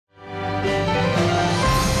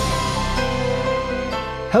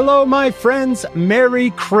Hello, my friends.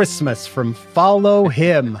 Merry Christmas from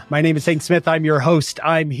followHIM. My name is Hank Smith. I'm your host.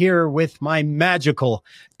 I'm here with my magical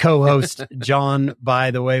co-host, John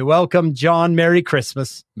Bytheway. Welcome, John. Merry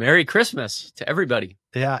Christmas. Merry Christmas to everybody.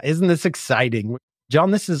 Yeah, isn't this exciting?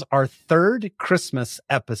 John, this is our third Christmas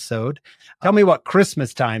episode. Tell me what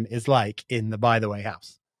Christmas time is like in the Bytheway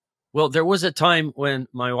house. Well, there was a time when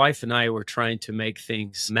my wife and I were trying to make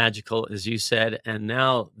things magical, as you said, and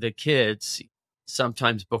now the kids,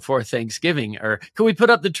 sometimes before Thanksgiving, are, can we put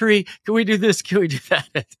up the tree? Can we do this? Can we do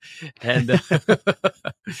that? And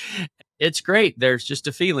it's great. There's just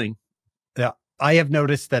a feeling. Yeah, I have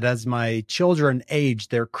noticed that as my children age,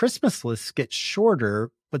 their Christmas lists get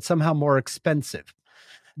shorter, but somehow more expensive.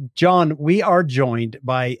 John, we are joined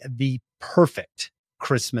by the perfect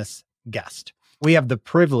Christmas guest. We have the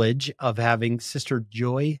privilege of having Sister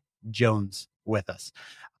Joy Jones with us.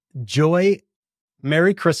 Joy,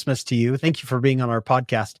 Merry Christmas to you. Thank you for being on our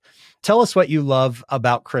podcast. Tell us what you love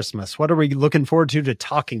about Christmas. What are we looking forward to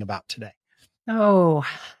talking about today? Oh,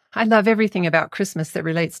 I love everything about Christmas that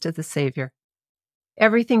relates to the Savior.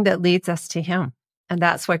 Everything that leads us to Him. And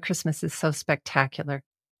that's why Christmas is so spectacular,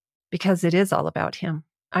 because it is all about Him.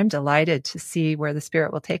 I'm delighted to see where the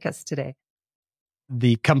Spirit will take us today.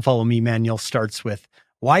 The Come Follow Me manual starts with,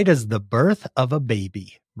 why does the birth of a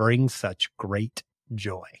baby bring such great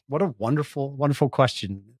joy? What a wonderful, wonderful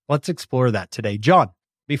question. Let's explore that today. John,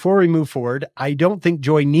 before we move forward, I don't think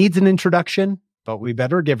Joy needs an introduction, but we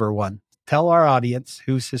better give her one. Tell our audience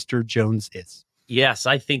who Sister Jones is. Yes,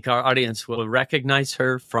 I think our audience will recognize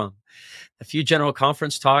her from a few general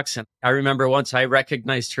conference talks. And I remember once I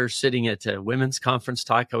recognized her sitting at a women's conference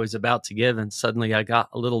talk I was about to give, and suddenly I got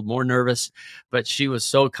a little more nervous, but she was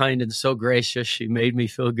so kind and so gracious. She made me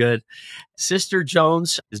feel good. Sister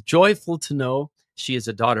Jones is joyful to know she is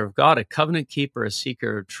a daughter of God, a covenant keeper, a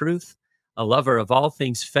seeker of truth, a lover of all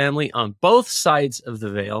things family on both sides of the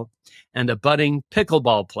veil, and a budding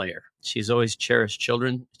pickleball player. She's always cherished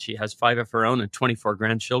children. She has 5 of her own and 24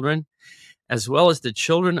 grandchildren, as well as the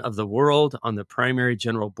children of the world on the primary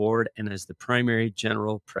general board and as the primary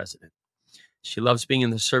general president. She loves being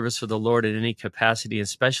in the service of the Lord in any capacity,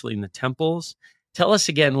 especially in the temples. Tell us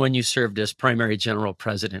again when you served as primary general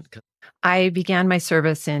president. I began my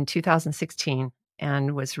service in 2016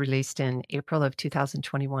 and was released in April of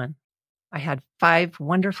 2021. I had 5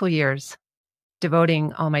 wonderful years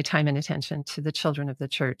devoting all my time and attention to the children of the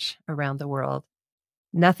church around the world.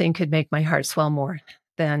 Nothing could make my heart swell more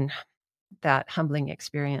than that humbling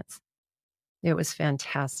experience. It was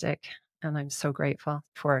fantastic, and I'm so grateful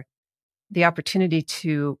for the opportunity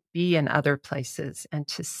to be in other places and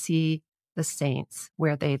to see the saints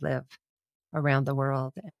where they live around the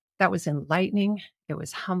world. That was enlightening. It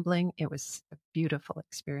was humbling. It was a beautiful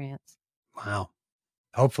experience. Wow.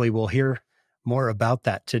 Hopefully we'll hear more about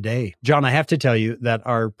that today. John, I have to tell you that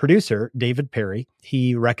our producer, David Perry,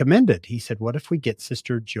 he said, what if we get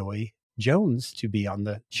Sister Joy Jones to be on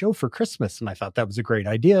the show for Christmas? And I thought that was a great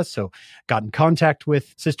idea. So got in contact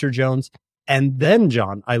with Sister Jones. And then,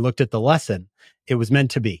 John, I looked at the lesson. It was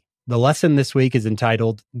meant to be. The lesson this week is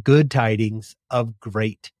entitled Good Tidings of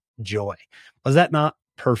Great Joy. Was that not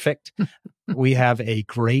perfect? We have a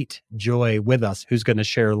great Joy with us who's going to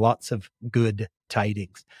share lots of good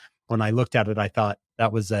tidings. When I looked at it, I thought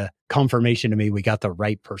that was a confirmation to me. We got the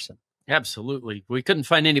right person. Absolutely. We couldn't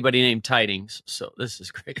find anybody named Tidings, so this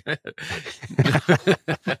is great.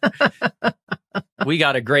 We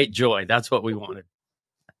got a great Joy. That's what we wanted.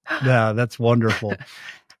 Yeah, that's wonderful.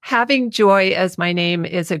 Having Joy as my name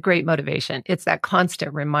is a great motivation. It's that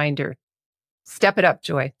constant reminder. Step it up,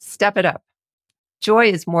 Joy. Step it up.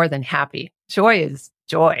 Joy is more than happy. Joy is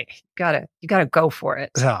joy. You gotta go for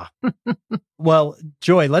it. Yeah. Well,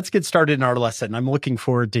 Joy, let's get started in our lesson. I'm looking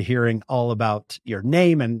forward to hearing all about your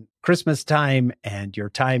name and Christmas time and your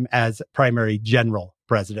time as primary general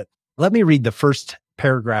president. Let me read the first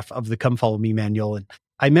paragraph of the Come Follow Me manual. And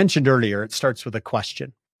I mentioned earlier, it starts with a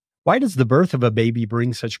question. Why does the birth of a baby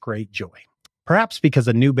bring such great joy? Perhaps because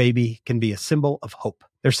a new baby can be a symbol of hope.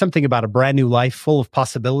 There's something about a brand new life full of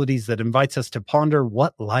possibilities that invites us to ponder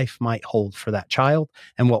what life might hold for that child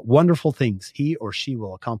and what wonderful things he or she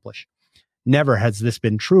will accomplish. Never has this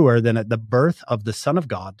been truer than at the birth of the Son of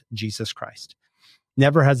God, Jesus Christ.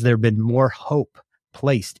 Never has there been more hope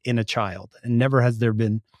placed in a child, and never has there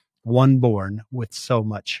been one born with so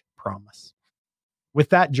much promise. With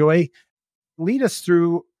that, Joy, lead us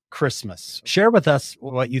through Christmas. Share with us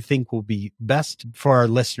what you think will be best for our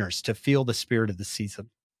listeners to feel the spirit of the season.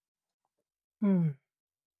 To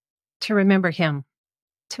remember Him,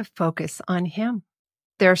 to focus on Him.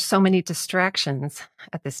 There are so many distractions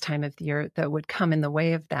at this time of the year that would come in the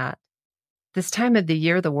way of that. This time of the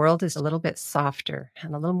year, the world is a little bit softer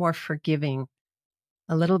and a little more forgiving,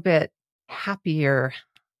 a little bit happier.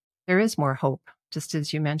 There is more hope, just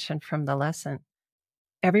as you mentioned from the lesson.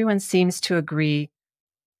 Everyone seems to agree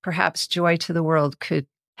perhaps joy to the world could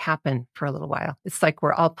happen for a little while. It's like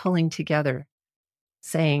we're all pulling together,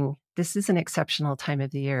 saying, this is an exceptional time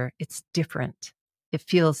of the year. It's different. It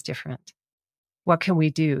feels different. What can we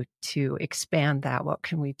do to expand that? What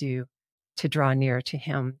can we do to draw near to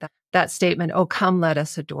him? That statement, oh, come, let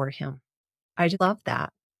us adore him. I love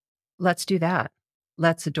that. Let's do that.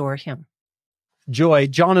 Let's adore him. Joy,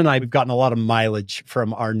 John and I have gotten a lot of mileage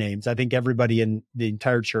from our names. I think everybody in the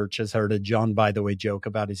entire church has heard a John Bytheway joke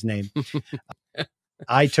about his name.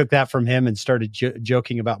 I took that from him and started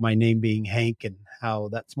joking about my name being Hank and how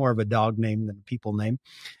that's more of a dog name than a people name.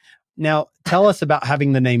 Now, tell us about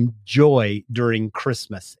having the name Joy during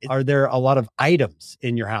Christmas. Are there a lot of items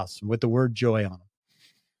in your house with the word joy on them?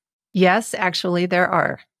 Yes, actually, there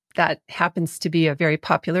are. That happens to be a very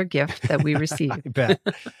popular gift that we receive. I bet.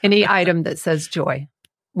 Any item that says joy,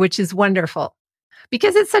 which is wonderful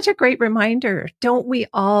because it's such a great reminder. Don't we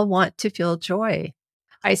all want to feel joy?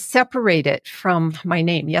 I separate it from my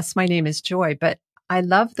name. Yes, my name is Joy, but I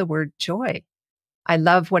love the word joy. I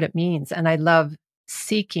love what it means, and I love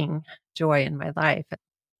seeking joy in my life.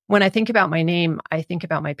 When I think about my name, I think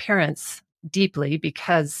about my parents deeply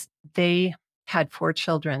because they had 4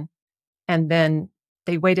 children, and then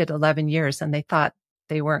they waited 11 years and they thought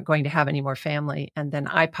they weren't going to have any more family. And then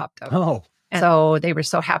I popped up. Oh, and so they were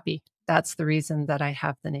so happy. That's the reason that I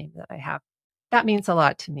have the name that I have. That means a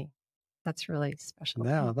lot to me. That's really special.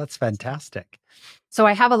 no, that's fantastic. So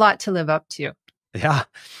I have a lot to live up to. Yeah.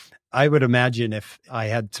 I would imagine if I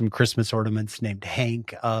had some Christmas ornaments named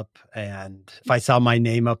Hank up, and if I saw my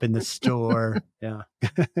name up in the store, yeah.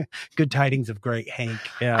 Good tidings of great Hank.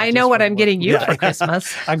 Yeah, I know what I'm getting you for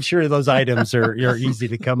Christmas. I'm sure those items are easy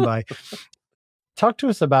to come by. Talk to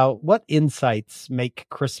us about what insights make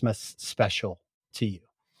Christmas special to you.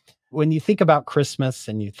 When you think about Christmas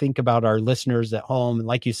and you think about our listeners at home, and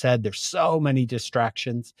like you said, there's so many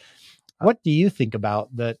distractions. What do you think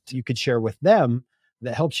about that you could share with them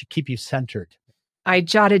that helps you keep you centered? I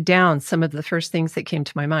jotted down some of the first things that came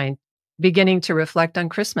to my mind, beginning to reflect on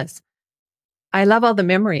Christmas. I love all the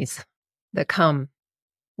memories that come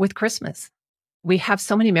with Christmas. We have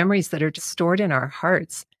so many memories that are just stored in our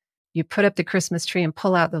hearts. You put up the Christmas tree and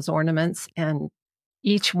pull out those ornaments, and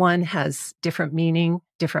each one has different meaning,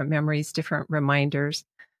 different memories, different reminders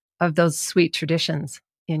of those sweet traditions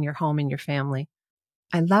in your home and your family.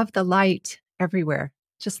 I love the light everywhere,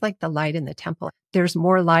 just like the light in the temple. There's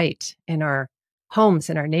more light in our homes,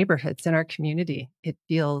 in our neighborhoods, in our community. It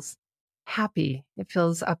feels happy. It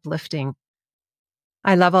feels uplifting.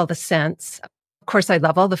 I love all the scents. Of course, I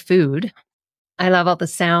love all the food. I love all the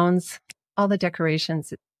sounds, all the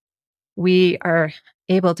decorations. We are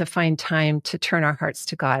able to find time to turn our hearts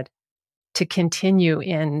to God, to continue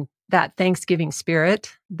in that Thanksgiving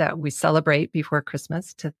spirit that we celebrate before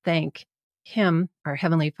Christmas, to thank Him, our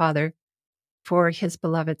Heavenly Father, for His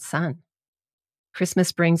beloved Son.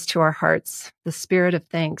 Christmas brings to our hearts the spirit of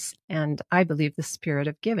thanks, and I believe the spirit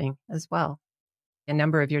of giving as well. A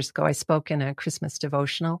number of years ago, I spoke in a Christmas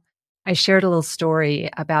devotional. I shared a little story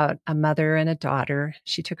about a mother and a daughter.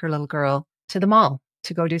 She took her little girl to the mall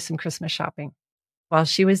to go do some Christmas shopping. While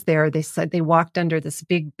she was there, they said they walked under this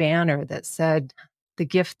big banner that said, "The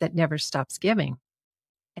gift that never stops giving."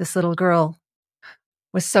 This little girl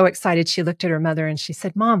was so excited. She looked at her mother and she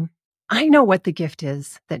said, "Mom, I know what the gift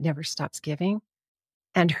is that never stops giving."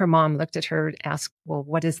 And her mom looked at her and asked, "Well,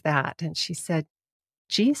 what is that?" And she said,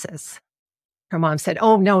 "Jesus." Her mom said,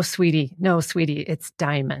 "Oh, no, sweetie, it's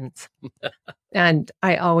diamonds." And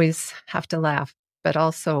I always have to laugh, but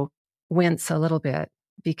also wince a little bit,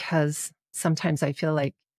 because sometimes I feel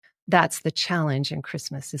like that's the challenge in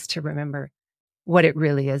Christmas, is to remember what it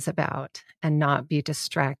really is about and not be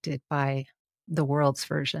distracted by the world's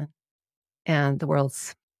version and the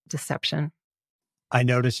world's deception. I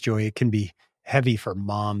noticed, Joy, it can be heavy for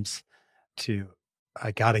moms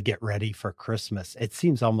I got to get ready for Christmas. It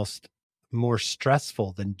seems almost more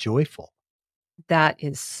stressful than joyful. That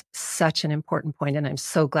is such an important point, and I'm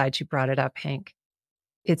so glad you brought it up, Hank.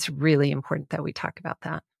 It's really important that we talk about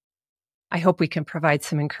that. I hope we can provide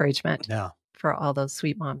some encouragement for all those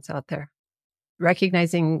sweet moms out there.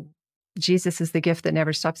 Recognizing Jesus is the gift that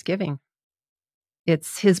never stops giving.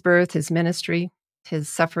 It's His birth, His ministry, His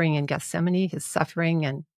suffering in Gethsemane, His suffering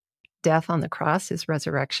and death on the cross, His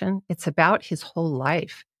resurrection. It's about His whole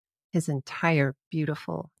life, His entire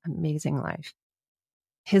beautiful, amazing life.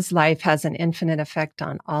 His life has an infinite effect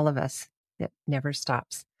on all of us. It never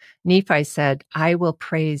stops. Nephi said, I will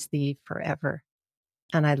praise thee forever.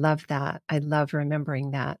 And I love that. I love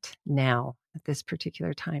remembering that now at this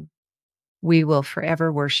particular time. We will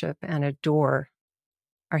forever worship and adore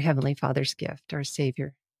our Heavenly Father's gift, our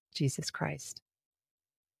Savior, Jesus Christ.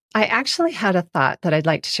 I actually had a thought that I'd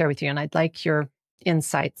like to share with you, and I'd like your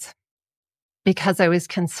insights, because I was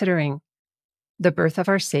considering the birth of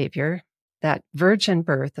our Savior, that virgin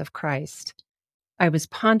birth of Christ. I was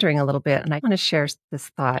pondering a little bit, and I want to share this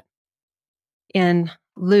thought. In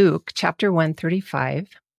Luke chapter 135,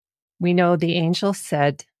 we know the angel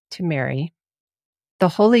said to Mary, the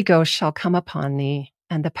Holy Ghost shall come upon thee,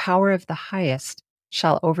 and the power of the highest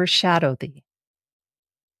shall overshadow thee.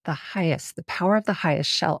 The highest, the power of the highest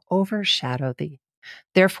shall overshadow thee.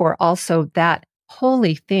 Therefore also that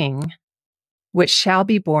holy thing which shall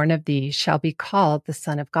be born of thee shall be called the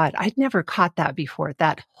Son of God. I'd never caught that before,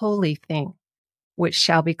 that holy thing which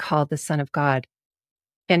shall be called the Son of God.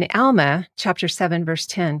 In Alma, chapter 7, verse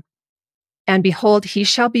 10, and behold, he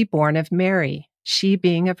shall be born of Mary, she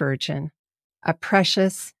being a virgin, a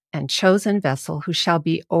precious and chosen vessel, who shall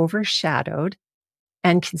be overshadowed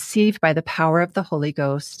and conceived by the power of the Holy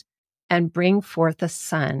Ghost, and bring forth a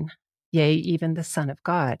son, yea, even the Son of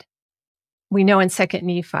God. We know in 2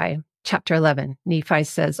 Nephi, chapter 11, Nephi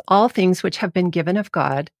says, all things which have been given of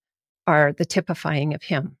God are the typifying of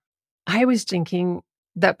him. I was thinking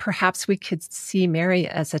that perhaps we could see Mary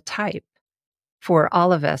as a type for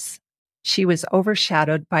all of us. She was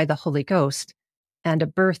overshadowed by the Holy Ghost, and a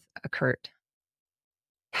birth occurred.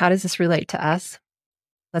 How does this relate to us?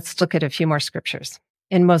 Let's look at a few more scriptures.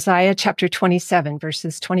 In Mosiah chapter 27,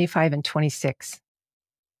 verses 25 and 26,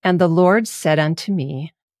 and the Lord said unto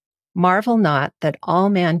me, marvel not that all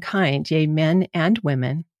mankind, yea, men and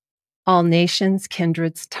women, all nations,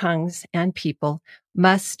 kindreds, tongues, and people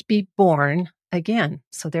must be born again.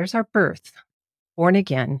 So there's our birth, born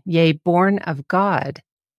again, yea, born of God,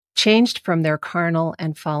 changed from their carnal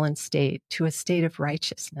and fallen state to a state of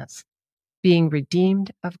righteousness, being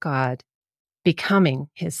redeemed of God, becoming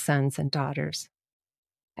his sons and daughters.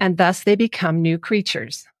 And thus they become new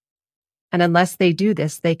creatures. And unless they do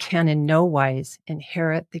this, they can in no wise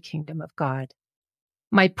inherit the kingdom of God.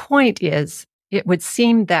 My point is, it would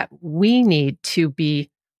seem that we need to be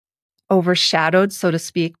overshadowed, so to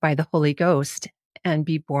speak, by the Holy Ghost and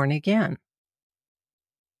be born again.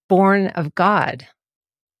 Born of God,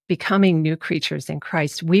 becoming new creatures in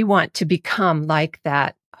Christ. We want to become like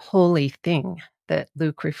that holy thing that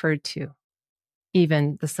Luke referred to,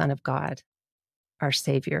 even the Son of God, our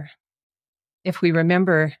Savior. If we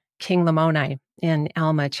remember King Lamoni in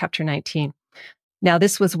Alma chapter 19, now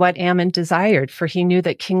this was what Ammon desired, for he knew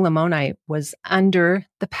that King Lamoni was under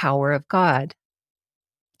the power of God.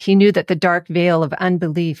 He knew that the dark veil of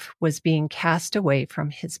unbelief was being cast away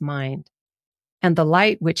from his mind, and the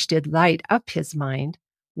light which did light up his mind,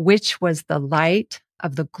 which was the light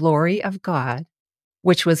of the glory of God,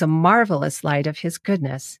 which was a marvelous light of his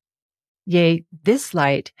goodness. Yea, this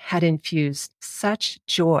light had infused such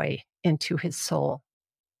joy into his soul.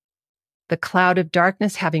 The cloud of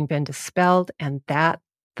darkness having been dispelled, and that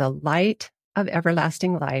the light of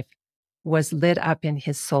everlasting life was lit up in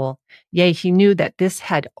his soul. Yea, he knew that this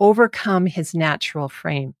had overcome his natural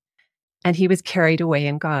frame, and he was carried away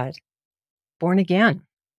in God, born again.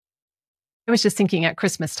 I was just thinking at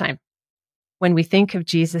Christmas time, when we think of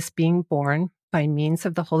Jesus being born by means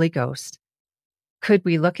of the Holy Ghost, could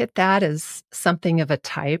we look at that as something of a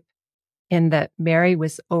type in that Mary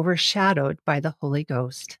was overshadowed by the Holy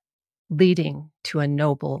Ghost, leading to a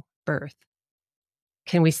noble birth?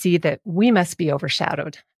 Can we see that we must be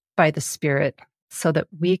overshadowed by the Spirit so that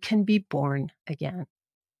we can be born again?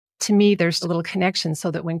 To me, there's a little connection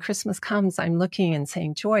so that when Christmas comes, I'm looking and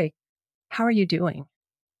saying, Joy, how are you doing?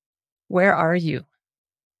 Where are you?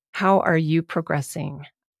 How are you progressing?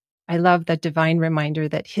 I love the divine reminder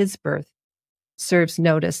that his birth serves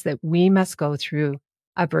notice that we must go through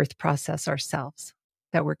a birth process ourselves,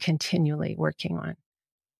 that we're continually working on.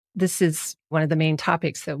 This is one of the main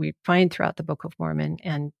topics that we find throughout the Book of Mormon.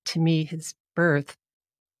 And to me, his birth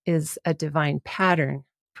is a divine pattern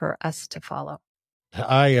for us to follow.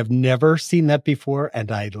 I have never seen that before,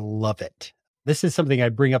 and I love it. This is something I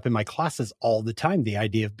bring up in my classes all the time, the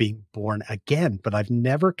idea of being born again, but I've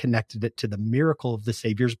never connected it to the miracle of the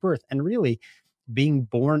Savior's birth. And really, being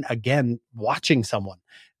born again, watching someone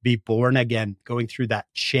be born again, going through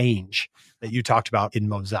that change that you talked about in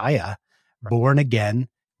Mosiah, born again,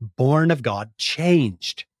 born of God,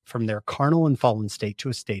 changed from their carnal and fallen state to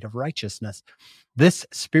a state of righteousness. This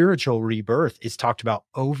spiritual rebirth is talked about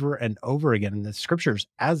over and over again in the scriptures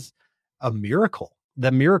as a miracle,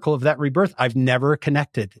 the miracle of that rebirth. I've never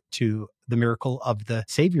connected to the miracle of the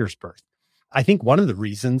Savior's birth. I think one of the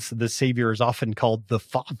reasons the Savior is often called the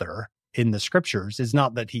Father in the scriptures is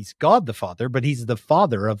not that he's God the Father, but he's the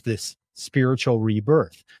Father of this spiritual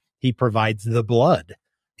rebirth. He provides the blood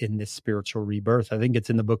in this spiritual rebirth. I think it's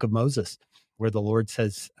in the book of Moses where the Lord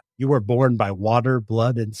says, you were born by water,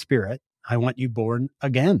 blood, and spirit. I want you born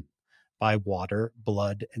again by water,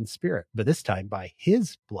 blood, and spirit, but this time by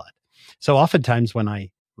his blood. So oftentimes when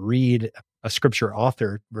I read a scripture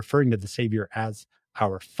author referring to the Savior as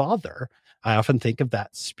our Father, I often think of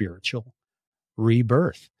that spiritual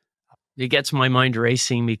rebirth. It gets my mind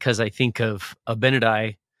racing because I think of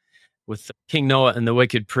Abinadi with King Noah and the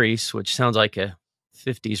Wicked Priests, which sounds like a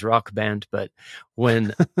 50s rock band. But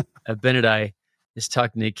when Abinadi is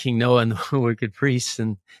talking to King Noah and the Wicked Priests,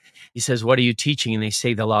 and he says, what are you teaching? And they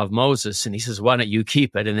say the law of Moses. And he says, why don't you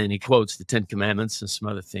keep it? And then he quotes the 10 Commandments and some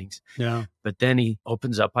other things. Yeah. But then he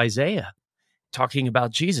opens up Isaiah, talking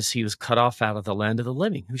about Jesus. He was cut off out of the land of the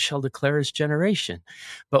living. Who shall declare his generation?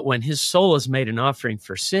 But when his soul is made an offering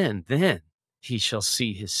for sin, then he shall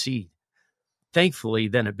see his seed. Thankfully,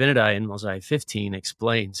 then Abinadi in Mosiah 15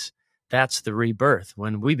 explains that's the rebirth,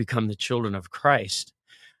 when we become the children of Christ,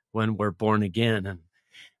 when we're born again. And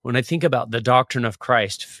when I think about the doctrine of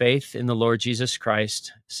Christ, faith in the Lord Jesus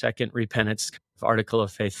Christ, second, repentance, article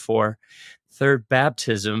of faith 4, third,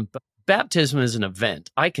 baptism. Baptism is an event.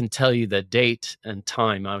 I can tell you the date and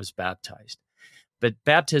time I was baptized. But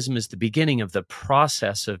baptism is the beginning of the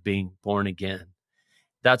process of being born again.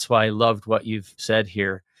 That's why I loved what you've said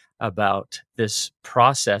here about this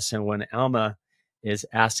process. And when Alma is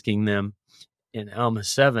asking them in Alma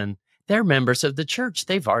 7, they're members of the church.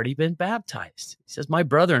 They've already been baptized. He says, my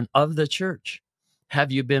brethren of the church,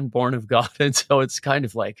 have you been born of God? And so it's kind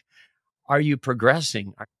of like, are you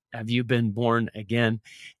progressing? Have you been born again?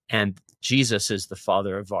 And Jesus is the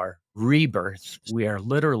Father of our rebirth. We are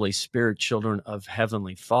literally spirit children of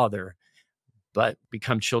Heavenly Father, but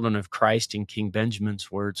become children of Christ in King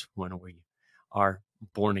Benjamin's words when we are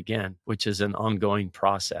born again, which is an ongoing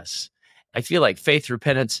process. I feel like faith,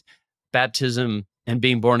 repentance, baptism, and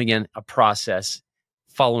being born again, a process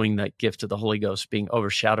following that gift of the Holy Ghost, being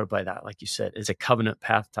overshadowed by that, like you said, is a covenant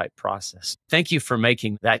path type process. Thank you for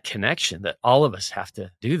making that connection that all of us have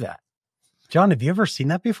to do that. John, have you ever seen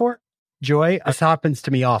that before? Joy, this happens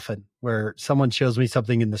to me often where someone shows me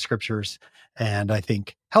something in the scriptures and I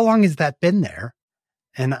think, how long has that been there?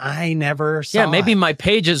 And I never saw maybe it. my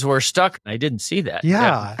pages were stuck. I didn't see that.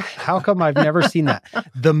 Yeah. How come I've never seen that?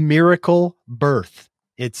 The miracle birth.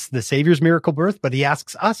 It's the Savior's miracle birth, but he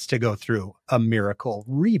asks us to go through a miracle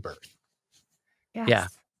rebirth. Yes. Yeah.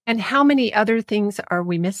 And how many other things are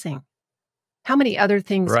we missing? How many other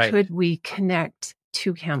things could we connect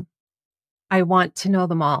to him? I want to know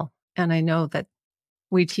them all. And I know that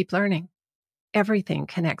we keep learning. Everything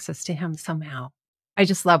connects us to him somehow. I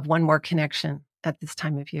just love one more connection at this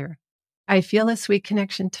time of year. I feel a sweet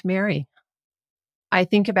connection to Mary. I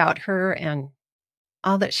think about her and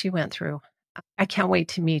all that she went through. I can't wait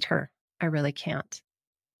to meet her. I really can't.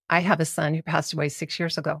 I have a son who passed away 6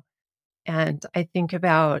 years ago. And I think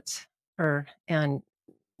about her, and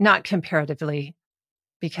not comparatively,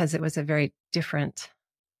 because it was a very different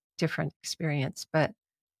experience. But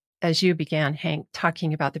as you began, Hank,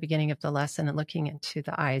 talking about the beginning of the lesson and looking into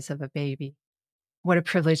the eyes of a baby, what a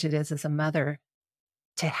privilege it is as a mother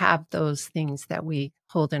to have those things that we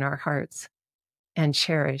hold in our hearts and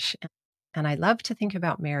cherish. And I love to think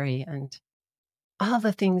about Mary and all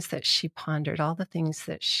the things that she pondered, all the things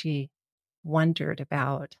that she wondered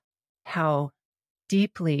about, how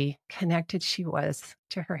deeply connected she was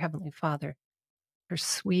to her Heavenly Father, her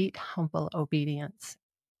sweet, humble obedience.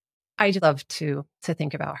 I love to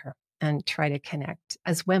think about her and try to connect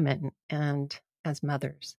as women and as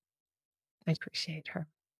mothers. I appreciate her.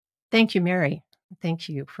 Thank you, Mary. Thank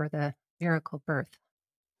you for the miracle birth.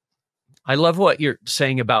 I love what you're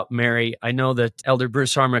saying about Mary. I know that Elder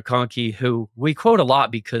Bruce R. McConkie, who we quote a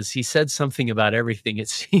lot because he said something about everything, it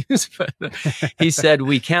seems, but he said,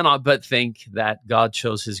 we cannot but think that God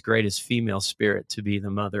chose his greatest female spirit to be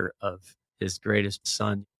the mother of his greatest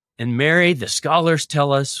son. And Mary, the scholars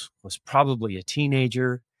tell us, was probably a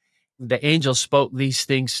teenager. The angel spoke these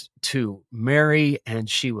things to Mary, and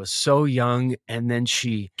she was so young. And then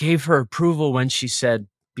she gave her approval when she said,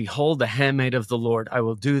 behold, the handmaid of the Lord, I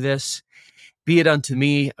will do this. Be it unto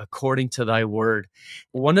me according to thy word.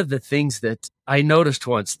 One of the things that I noticed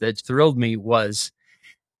once that thrilled me was,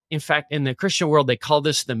 in fact, in the Christian world, they call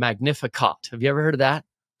this the Magnificat. Have you ever heard of that?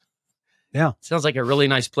 Yeah. Sounds like a really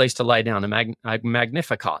nice place to lie down, a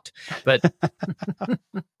Magnificat. But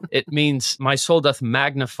it means my soul doth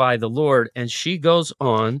magnify the Lord. And she goes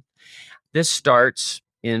on. This starts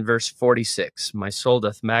in verse 46. My soul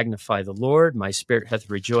doth magnify the Lord. My spirit hath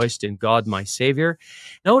rejoiced in God, my Savior.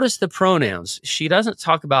 Notice the pronouns. She doesn't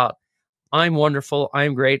talk about, I'm wonderful,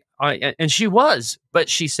 I'm great. And she was, but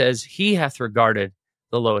she says, he hath regarded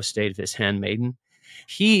the low estate of his handmaiden.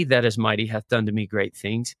 He that is mighty hath done to me great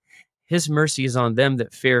things. His mercy is on them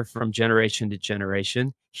that fear from generation to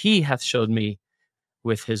generation. He hath showed me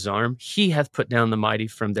with his arm. He hath put down the mighty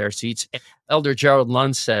from their seats. Elder Gerald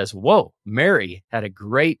Lund says, whoa, Mary had a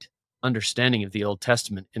great understanding of the Old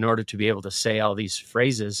Testament in order to be able to say all these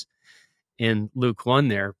phrases in Luke 1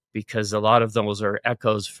 there, because a lot of those are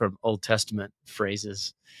echoes from Old Testament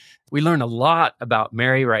phrases. We learn a lot about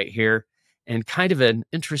Mary right here, and kind of an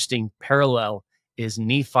interesting parallel is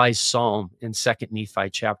Nephi's psalm in 2nd Nephi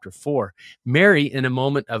chapter 4. Mary in a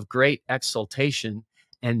moment of great exultation,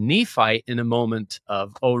 and Nephi in a moment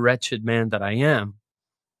of, oh, wretched man that I am,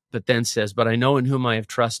 but then says, but I know in whom I have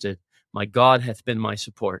trusted. My God hath been my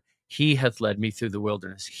support. He hath led me through the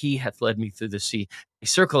wilderness. He hath led me through the sea. I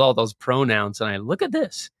circle all those pronouns and I look at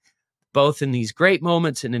this. Both in these great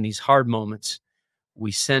moments and in these hard moments,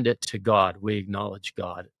 we send it to God. We acknowledge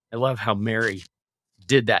God. I love how Mary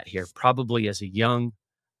did that here, probably as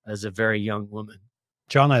a very young woman.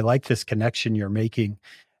 John, I like this connection you're making.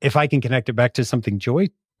 If I can connect it back to something Joy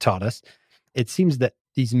taught us, it seems that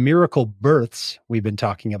these miracle births we've been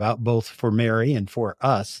talking about, both for Mary and for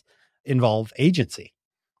us, involve agency.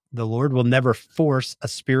 The Lord will never force a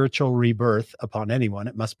spiritual rebirth upon anyone.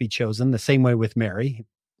 It must be chosen. The same way with Mary.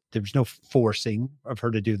 There's no forcing of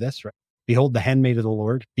her to do this, right? Behold, the handmaid of the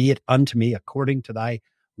Lord, be it unto me according to thy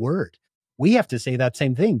word. We have to say that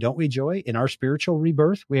same thing, don't we, Joy? In our spiritual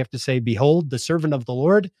rebirth, we have to say, behold, the servant of the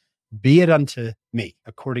Lord, be it unto me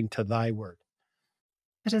according to thy word.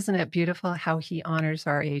 But isn't it beautiful how he honors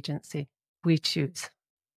our agency? We choose.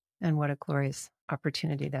 And what a glorious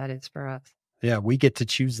opportunity that is for us. Yeah, we get to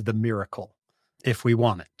choose the miracle if we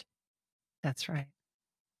want it. That's right.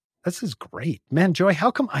 This is great. Man, Joy,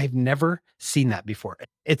 how come I've never seen that before?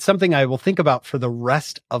 It's something I will think about for the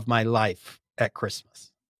rest of my life at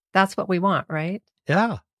Christmas. That's what we want, right?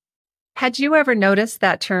 Yeah. Had you ever noticed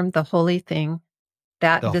that term, the holy thing?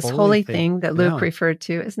 This holy thing that Luke referred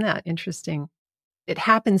to? Isn't that interesting? It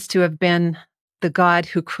happens to have been the God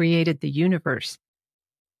who created the universe,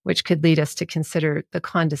 which could lead us to consider the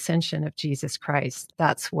condescension of Jesus Christ.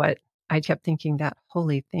 That's what I kept thinking, that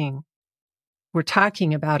holy thing. We're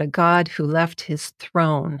talking about a God who left his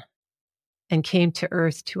throne and came to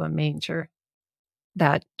earth to a manger.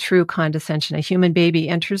 That true condescension. A human baby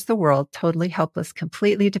enters the world totally helpless,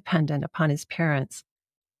 completely dependent upon his parents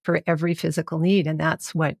for every physical need. And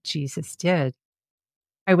that's what Jesus did.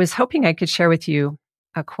 I was hoping I could share with you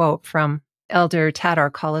a quote from Elder Tadar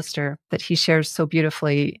Collister that he shares so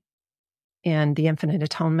beautifully in The Infinite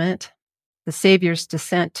Atonement. The Savior's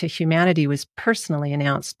descent to humanity was personally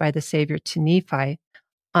announced by the Savior to Nephi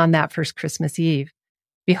on that first Christmas Eve.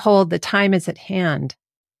 Behold, the time is at hand.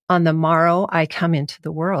 On the morrow I come into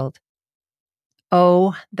the world.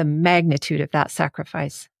 Oh, the magnitude of that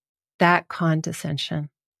sacrifice, that condescension.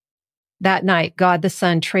 That night, God the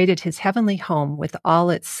Son traded his heavenly home with all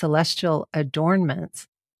its celestial adornments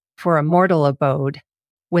for a mortal abode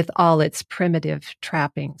with all its primitive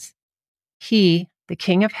trappings. He, the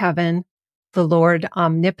King of heaven, the Lord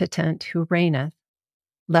omnipotent who reigneth,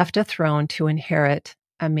 left a throne to inherit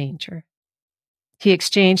a manger. He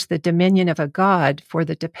exchanged the dominion of a God for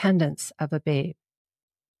the dependence of a babe.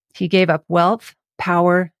 He gave up wealth,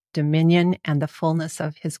 power, dominion, and the fullness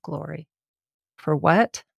of his glory. For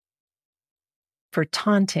what? For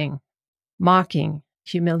taunting, mocking,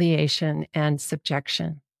 humiliation, and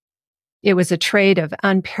subjection. It was a trade of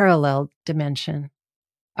unparalleled dimension,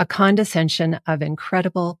 a condescension of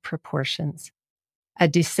incredible proportions, a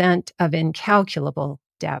descent of incalculable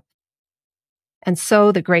depth. And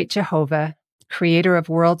so the great Jehovah, creator of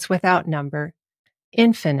worlds without number,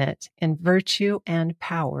 infinite in virtue and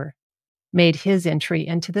power, made his entry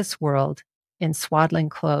into this world in swaddling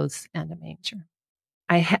clothes and a manger.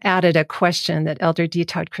 I added a question that Elder D.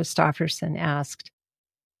 Todd Christofferson asked.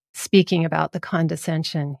 Speaking about the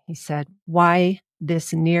condescension, he said, why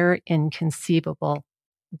this near inconceivable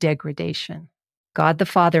degradation? God the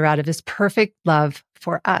Father, out of his perfect love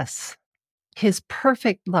for us,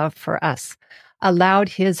 allowed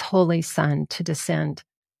his holy Son to descend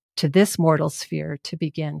to this mortal sphere to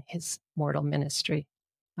begin his mortal ministry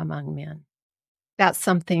among men. That's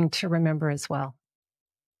something to remember as well,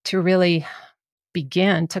 to really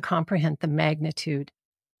begin to comprehend the magnitude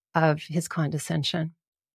of his condescension,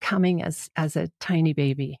 coming as a tiny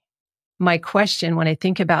baby. My question when I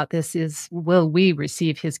think about this is, will we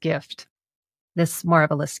receive his gift, this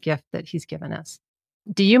marvelous gift that he's given us?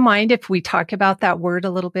 Do you mind if we talk about that word a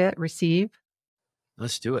little bit, receive?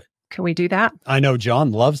 Let's do it. Can we do that? I know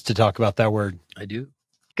John loves to talk about that word. I do.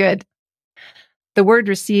 Good. The word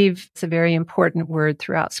receive is a very important word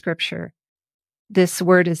throughout Scripture. This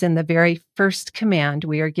word is in the very first command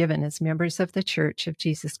we are given as members of the Church of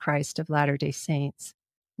Jesus Christ of Latter-day Saints.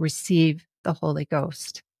 Receive the Holy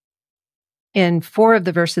Ghost. In 4 of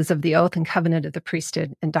the verses of the Oath and Covenant of the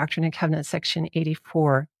Priesthood in Doctrine and Covenants, section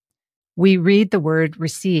 84, we read the word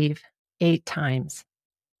receive 8 times.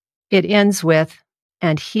 It ends with,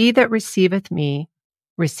 and he that receiveth me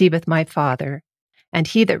receiveth my Father, and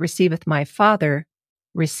he that receiveth my Father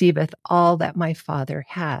receiveth all that my Father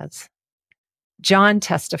has. John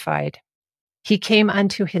testified, he came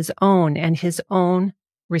unto his own, and his own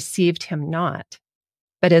received him not.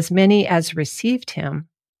 But as many as received him,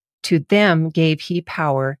 to them gave he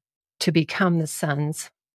power to become the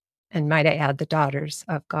sons, and might I add, the daughters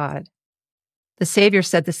of God. The Savior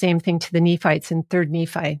said the same thing to the Nephites in 3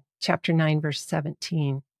 Nephi, chapter 9, verse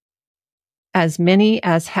 17. As many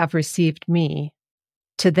as have received me,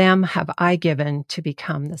 to them have I given to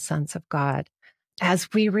become the sons of God.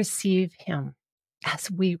 As we receive him, that's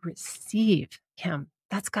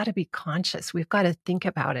got to be conscious. We've got to think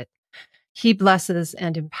about it. He blesses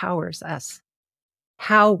and empowers us.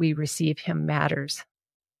 How we receive him matters.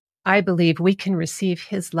 I believe we can receive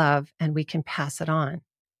his love and we can pass it on.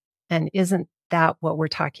 And isn't that what we're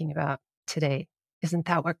talking about today? Isn't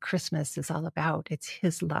that what Christmas is all about? It's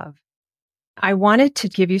his love. I wanted to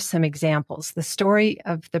give you some examples. The story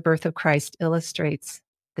of the birth of Christ illustrates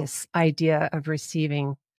this idea of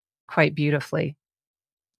receiving quite beautifully.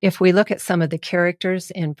 If we look at some of the characters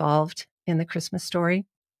involved in the Christmas story,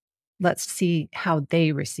 let's see how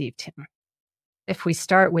they received him. If we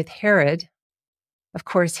start with Herod, of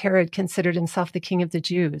course, Herod considered himself the king of the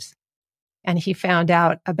Jews. And he found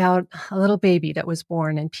out about a little baby that was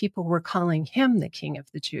born, and people were calling him the king of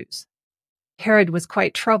the Jews. Herod was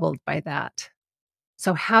quite troubled by that.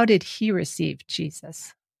 So how did he receive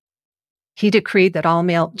Jesus? He decreed that all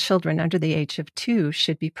male children under the age of 2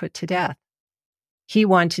 should be put to death. He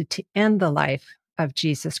wanted to end the life of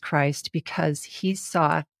Jesus Christ because he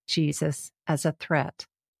saw Jesus as a threat.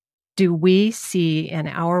 Do we see in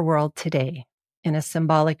our world today, in a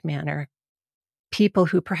symbolic manner, people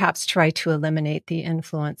who perhaps try to eliminate the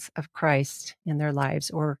influence of Christ in their lives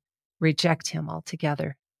or reject him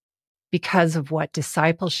altogether because of what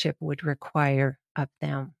discipleship would require of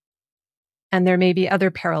them? And there may be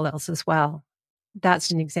other parallels as well.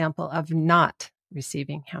 That's an example of not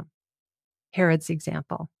receiving him. Herod's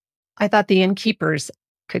example. I thought the innkeepers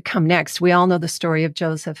could come next. We all know the story of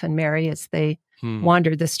Joseph and Mary as they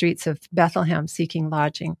wandered the streets of Bethlehem seeking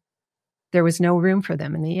lodging. There was no room for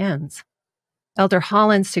them in the inns. Elder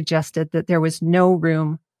Holland suggested that there was no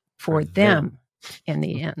room for them in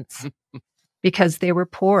the inns because they were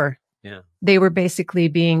poor. Yeah. They were basically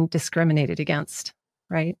being discriminated against,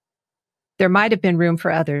 right? There might have been room for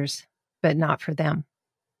others, but not for them.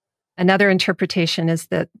 Another interpretation is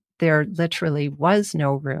that there literally was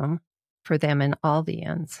no room for them in all the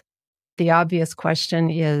inns. The obvious question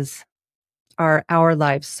is, are our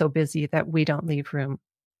lives so busy that we don't leave room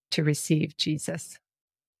to receive Jesus?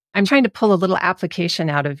 I'm trying to pull a little application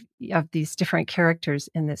out of these different characters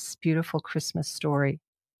in this beautiful Christmas story.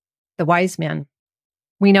 The wise men,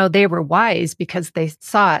 we know they were wise because they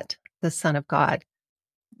sought the Son of God.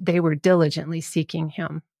 They were diligently seeking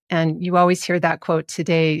him. And you always hear that quote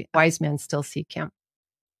today, wise men still seek him.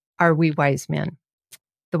 Are we wise men?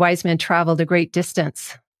 The wise men traveled a great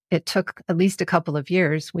distance. It took at least a couple of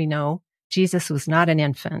years. We know Jesus was not an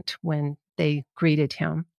infant when they greeted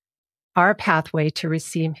him. Our pathway to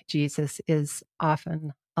receive Jesus is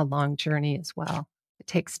often a long journey as well. It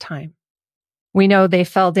takes time. We know they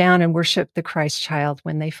fell down and worshiped the Christ child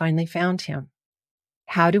when they finally found him.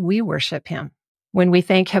 How do we worship him? When we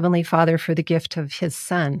thank Heavenly Father for the gift of his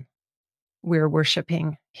Son, we're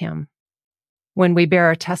worshiping him. When we bear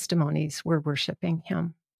our testimonies, we're worshiping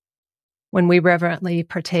him. When we reverently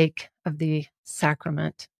partake of the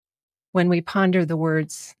sacrament, when we ponder the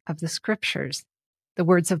words of the scriptures, the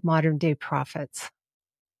words of modern day prophets,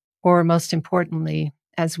 or most importantly,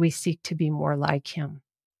 as we seek to be more like him,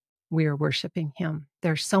 we are worshiping him.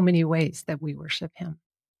 There are so many ways that we worship him,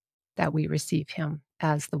 that we receive him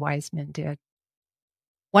as the wise men did.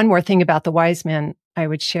 One more thing about the wise men I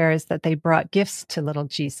would share is that they brought gifts to little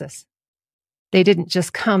Jesus. They didn't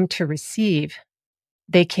just come to receive,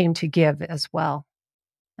 they came to give as well.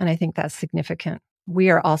 And I think that's significant. We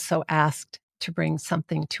are also asked to bring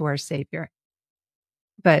something to our Savior.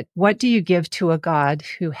 But what do you give to a God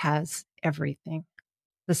who has everything?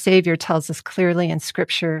 The Savior tells us clearly in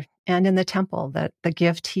Scripture and in the temple that the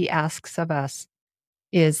gift he asks of us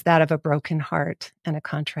is that of a broken heart and a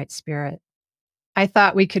contrite spirit. I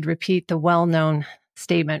thought we could repeat the well-known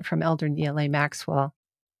statement from Elder Neal A. Maxwell.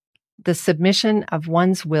 The submission of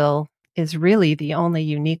one's will is really the only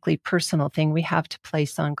uniquely personal thing we have to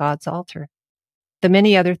place on God's altar. The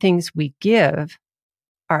many other things we give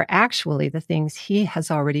are actually the things he has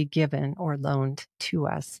already given or loaned to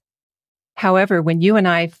us. However, when you and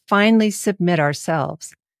I finally submit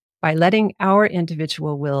ourselves by letting our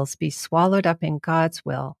individual wills be swallowed up in God's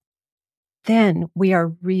will, then we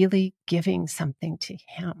are really giving something to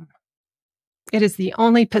him. It is the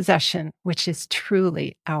only possession which is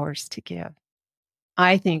truly ours to give.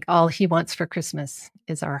 I think all he wants for Christmas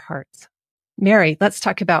is our hearts. Mary, let's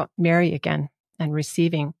talk about Mary again and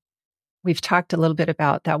receiving. We've talked a little bit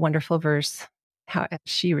about that wonderful verse, how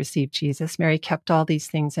she received Jesus. Mary kept all these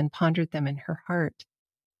things and pondered them in her heart.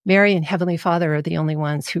 Mary and Heavenly Father are the only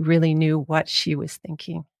ones who really knew what she was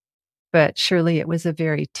thinking. But surely it was a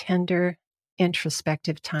very tender,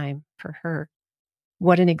 introspective time for her.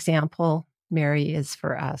 What an example Mary is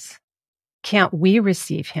for us. Can't we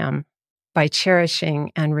receive him by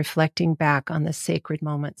cherishing and reflecting back on the sacred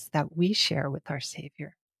moments that we share with our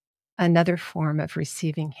Savior? Another form of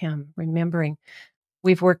receiving him, remembering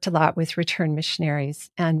we've worked a lot with return missionaries,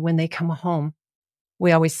 and when they come home,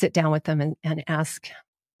 we always sit down with them and ask,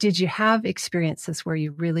 did you have experiences where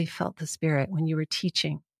you really felt the Spirit when you were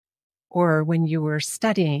teaching, or when you were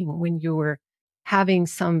studying, when you were having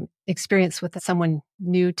some experience with someone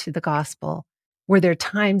new to the gospel? Were there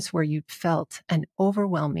times where you felt an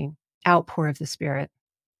overwhelming outpour of the Spirit?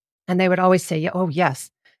 And they would always say, oh, yes.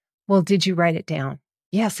 Well, did you write it down?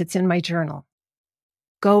 Yes, it's in my journal.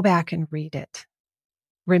 Go back and read it.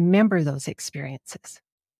 Remember those experiences.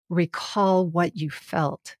 Recall what you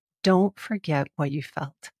felt. Don't forget what you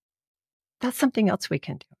felt. That's something else we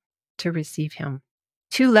can do to receive him.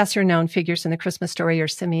 Two lesser known figures in the Christmas story are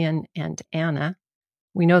Simeon and Anna.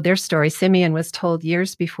 We know their story. Simeon was told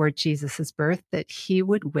years before Jesus' birth that he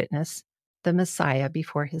would witness the Messiah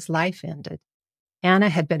before his life ended. Anna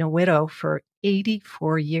had been a widow for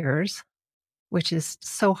 84 years, which is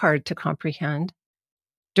so hard to comprehend.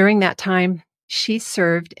 During that time, she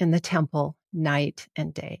served in the temple night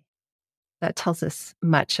and day. That tells us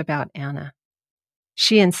much about Anna.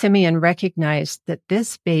 She and Simeon recognized that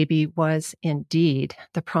this baby was indeed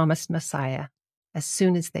the promised Messiah as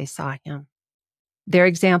soon as they saw him. Their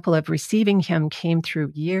example of receiving him came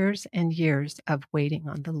through years and years of waiting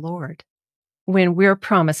on the Lord. When we're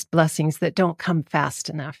promised blessings that don't come fast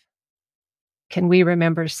enough, can we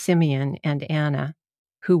remember Simeon and Anna,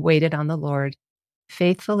 who waited on the Lord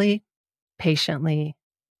faithfully, patiently,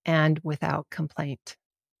 and without complaint?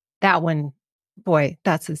 That one, boy,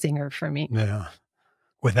 that's a zinger for me. Yeah,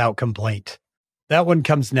 without complaint. That one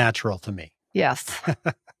comes natural to me. Yes,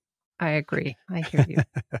 I agree. I hear you.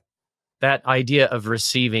 That idea of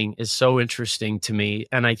receiving is so interesting to me.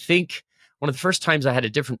 And I think one of the first times I had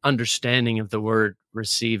a different understanding of the word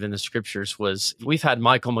receive in the scriptures was, we've had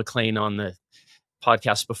Michael McLean on the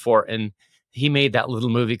podcast before, and he made that little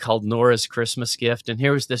movie called Nora's Christmas Gift. And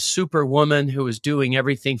here was this super woman who was doing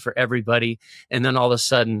everything for everybody, and then all of a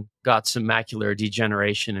sudden got some macular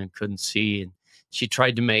degeneration and couldn't see. And she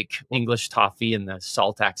tried to make English toffee, and the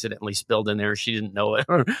salt accidentally spilled in there. She didn't know it,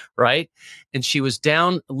 right? And she was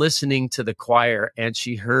down listening to the choir, and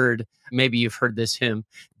she heard, maybe you've heard this hymn,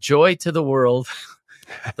 "Joy to the world,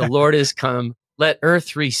 the Lord is come. Let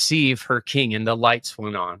earth receive her king." And the lights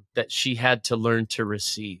went on, that she had to learn to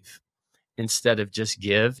receive instead of just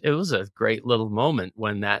give. It was a great little moment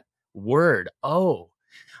when that word, oh,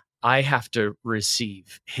 I have to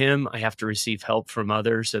receive him. I have to receive help from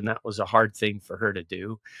others. And that was a hard thing for her to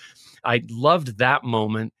do. I loved that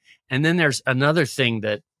moment. And then there's another thing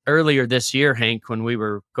that earlier this year, Hank, when we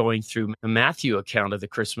were going through the Matthew account of the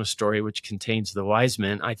Christmas story, which contains the wise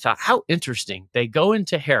men, I thought, how interesting. They go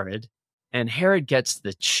into Herod, and Herod gets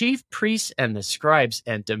the chief priests and the scribes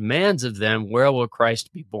and demands of them, where will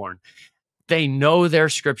Christ be born? They know their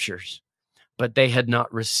scriptures, but they had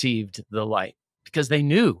not received the light because they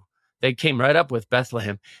knew. They came right up with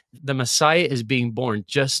Bethlehem. The Messiah is being born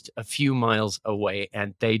just a few miles away,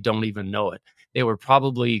 and they don't even know it. They were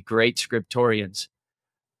probably great scriptorians,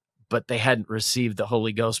 but they hadn't received the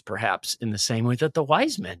Holy Ghost perhaps in the same way that the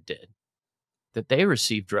wise men did, that they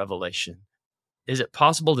received revelation. Is it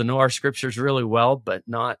possible to know our scriptures really well, but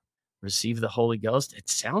not receive the Holy Ghost? It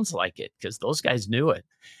sounds like it, because those guys knew it.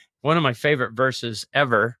 One of my favorite verses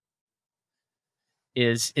ever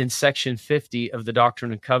is in section 50 of the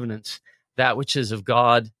Doctrine and Covenants. That which is of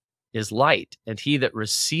God is light, and he that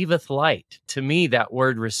receiveth light. To me, that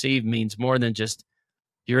word receive means more than just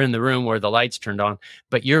you're in the room where the light's turned on,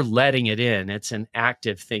 but you're letting it in. It's an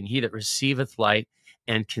active thing. He that receiveth light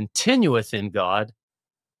and continueth in God.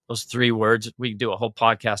 Those three words, we do a whole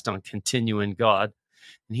podcast on continue in God.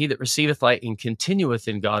 And he that receiveth light and continueth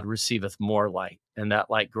in God receiveth more light. And that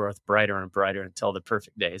light groweth brighter and brighter until the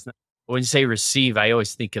perfect day. Isn't it? When you say receive, I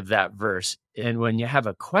always think of that verse. And when you have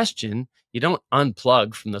a question, you don't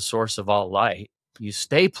unplug from the source of all light. You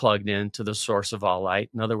stay plugged into the source of all light.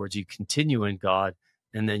 In other words, you continue in God,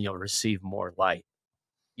 and then you'll receive more light.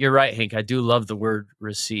 You're right, Hank. I do love the word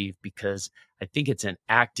receive because I think it's an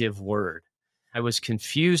active word. I was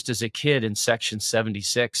confused as a kid in section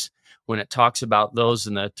 76 when it talks about those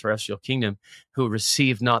in the terrestrial kingdom who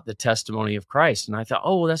receive not the testimony of Christ. And I thought,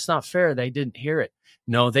 oh, well, that's not fair. They didn't hear it.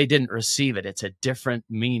 No, they didn't receive it. It's a different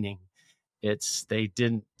meaning. They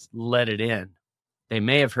didn't let it in. They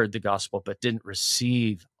may have heard the gospel, but didn't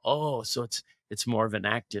receive. Oh, so it's more of an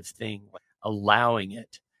active thing, allowing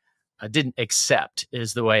it. I didn't accept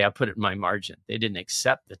is the way I put it in my margin. They didn't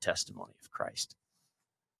accept the testimony of Christ.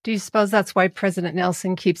 Do you suppose that's why President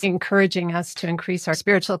Nelson keeps encouraging us to increase our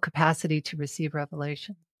spiritual capacity to receive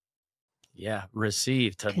revelation? Yeah,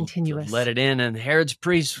 receive, to Continuous. let it in. And Herod's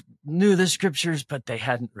priests knew the scriptures, but they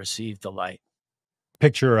hadn't received the light.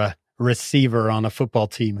 Picture a receiver on a football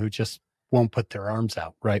team who just won't put their arms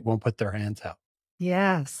out, right? Won't put their hands out.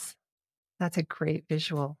 Yes, that's a great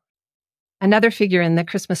visual. Another figure in the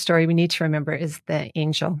Christmas story we need to remember is the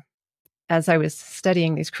angel. As I was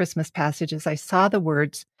studying these Christmas passages, I saw the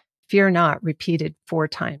words, fear not, repeated 4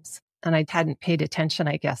 times. And I hadn't paid attention,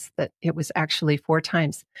 I guess, that it was actually 4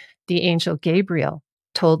 times. The angel Gabriel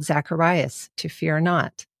told Zacharias to fear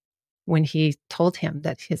not when he told him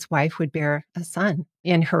that his wife would bear a son.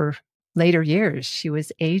 In her later years, she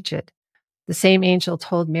was aged. The same angel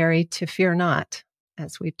told Mary to fear not,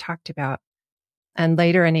 as we've talked about. And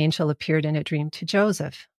later an angel appeared in a dream to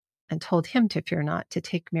Joseph and told him to fear not, to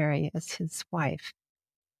take Mary as his wife,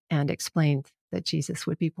 and explained that Jesus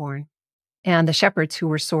would be born. And the shepherds who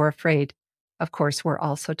were sore afraid, of course, were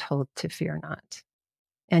also told to fear not.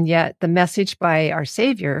 And yet the message by our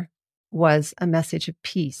Savior was a message of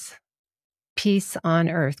peace. Peace on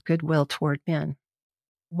earth, goodwill toward men.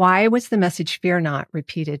 Why was the message fear not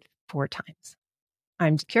repeated 4 times?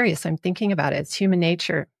 I'm curious. I'm thinking about it. It's human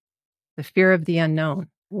nature, the fear of the unknown.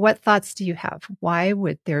 What thoughts do you have? Why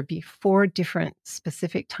would there be 4 different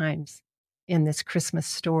specific times in this Christmas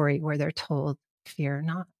story where they're told, fear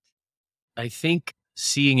not? I think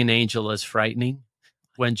seeing an angel is frightening.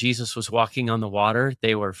 When Jesus was walking on the water,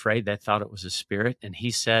 they were afraid. They thought it was a spirit. And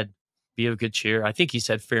he said, be of good cheer. I think he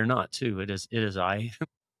said, fear not too. It is I.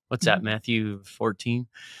 What's that, Matthew 14?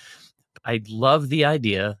 I love the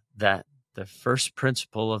idea that the first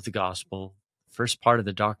principle of the gospel, first part of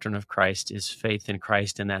the doctrine of Christ, is faith in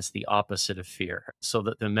Christ, and that's the opposite of fear. So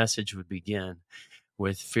that the message would begin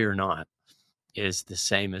with fear not is the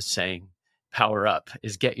same as saying power up,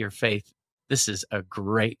 is get your faith. This is a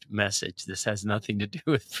great message. This has nothing to do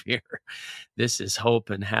with fear. This is hope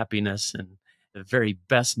and happiness, and the very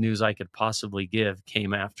best news I could possibly give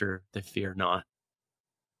came after the fear not.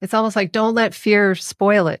 It's almost like, don't let fear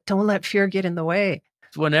spoil it. Don't let fear get in the way.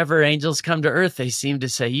 Whenever angels come to earth, they seem to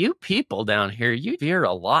say, you people down here, you fear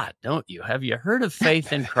a lot, don't you? Have you heard of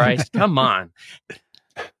faith in Christ? Come on.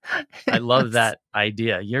 I love that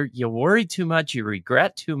idea. You worry too much. You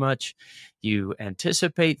regret too much. You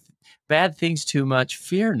anticipate bad things too much.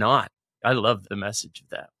 Fear not. I love the message of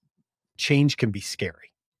that. Change can be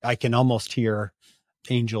scary. I can almost hear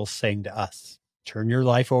angels saying to us, turn your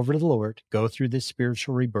life over to the Lord, go through this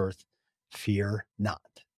spiritual rebirth, fear not.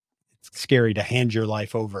 It's scary to hand your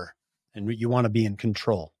life over, and you want to be in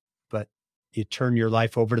control, but you turn your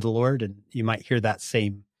life over to the Lord, and you might hear that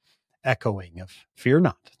same echoing of fear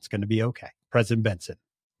not. It's going to be okay. President Benson,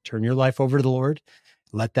 turn your life over to the Lord,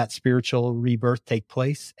 let that spiritual rebirth take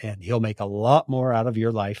place, and he'll make a lot more out of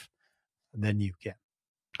your life than you can.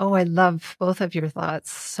 Oh, I love both of your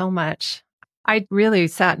thoughts so much. I really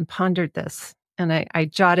sat and pondered this, and I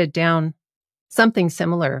jotted down something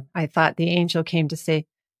similar. I thought the angel came to say,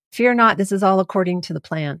 fear not, this is all according to the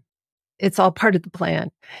plan. It's all part of the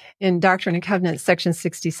plan. In Doctrine and Covenants, section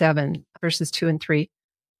 67, verses 2 and 3,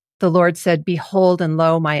 the Lord said, behold, and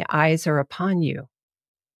lo, my eyes are upon you.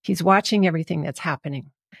 He's watching everything that's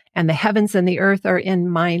happening. And the heavens and the earth are in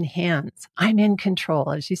mine hands. I'm in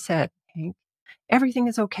control, as you said, Hank. Everything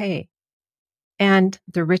is okay. And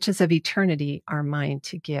the riches of eternity are mine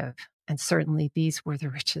to give. And certainly these were the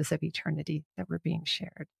riches of eternity that were being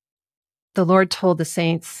shared. The Lord told the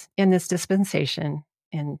saints in this dispensation,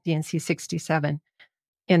 in DNC 67,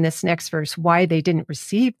 in this next verse why they didn't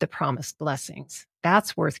receive the promised blessings.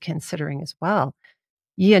 That's worth considering as well.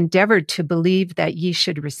 Ye endeavored to believe that ye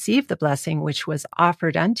should receive the blessing which was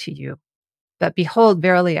offered unto you. But behold,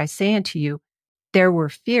 verily I say unto you, there were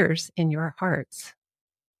fears in your hearts.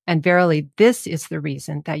 And verily, this is the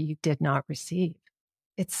reason that you did not receive.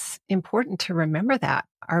 It's important to remember that.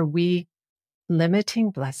 Are we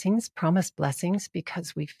limiting blessings, promised blessings,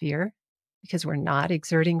 because we fear, because we're not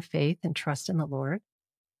exerting faith and trust in the Lord?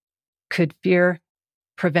 Could fear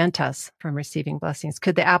prevent us from receiving blessings?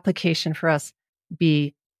 Could the application for us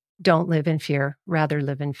be, don't live in fear, rather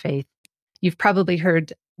live in faith? You've probably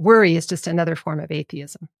heard worry is just another form of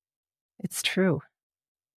atheism. It's true.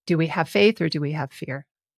 Do we have faith or do we have fear?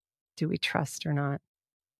 Do we trust or not?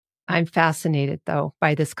 I'm fascinated, though,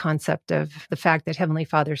 by this concept of the fact that Heavenly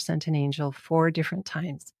Father sent an angel 4 different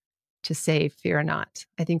times to say, fear not.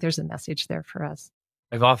 I think there's a message there for us.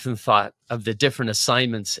 I've often thought of the different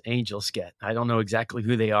assignments angels get. I don't know exactly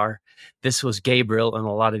who they are. This was Gabriel in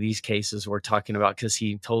a lot of these cases we're talking about because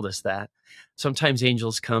he told us that. Sometimes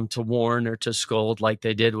angels come to warn or to scold like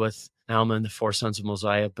they did with Alma and the 4 sons of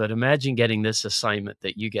Mosiah. But imagine getting this assignment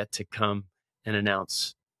that you get to come and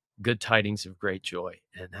announce good tidings of great joy,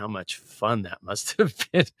 and how much fun that must have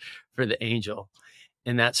been for the angel.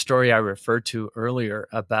 In that story I referred to earlier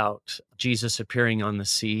about Jesus appearing on the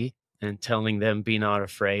sea and telling them, be not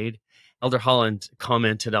afraid, Elder Holland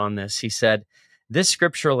commented on this. He said, this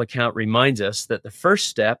scriptural account reminds us that the first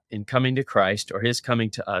step in coming to Christ or his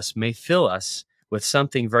coming to us may fill us with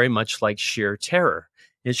something very much like sheer terror.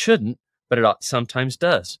 It shouldn't, but it sometimes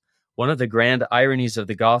does. One of the grand ironies of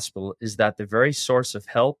the gospel is that the very source of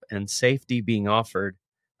help and safety being offered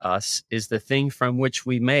us is the thing from which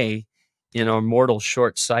we may, in our mortal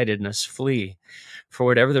short-sightedness, flee. For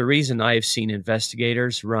whatever the reason, I have seen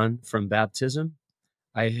investigators run from baptism.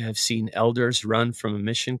 I have seen elders run from a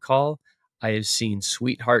mission call. I have seen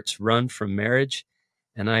sweethearts run from marriage.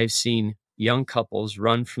 And I have seen young couples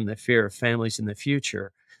run from the fear of families in the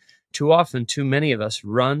future. Too often, too many of us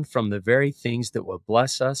run from the very things that will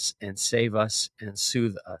bless us and save us and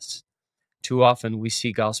soothe us. Too often, we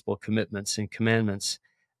see gospel commitments and commandments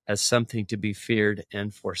as something to be feared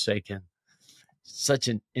and forsaken. Such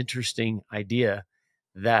an interesting idea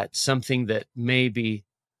that something that maybe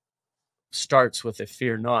starts with a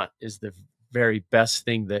fear not is the very best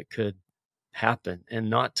thing that could happen, and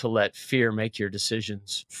not to let fear make your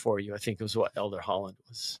decisions for you. I think it was what Elder Holland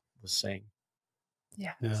was saying.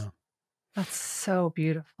 Yes. Yeah. That's so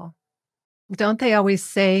beautiful. Don't they always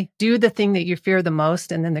say, do the thing that you fear the most,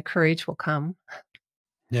 and then the courage will come?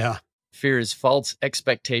 Yeah. Fear is false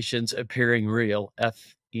expectations appearing real.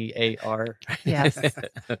 FEAR. Yes.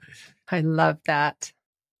 I love that.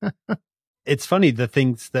 It's funny, the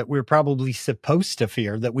things that we're probably supposed to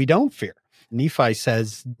fear that we don't fear. Nephi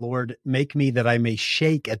says, Lord, make me that I may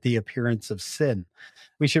shake at the appearance of sin.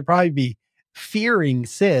 We should probably be fearing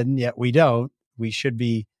sin, yet we don't. We should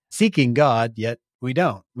be seeking God, yet we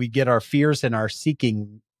don't. We get our fears and our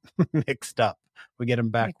seeking mixed up. We get them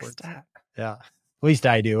backwards. Yeah. At least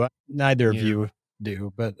I do. Neither of you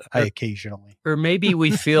do, but I occasionally. Or maybe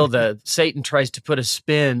we feel that Satan tries to put a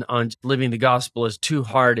spin on living the gospel as too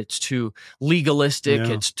hard, it's too legalistic,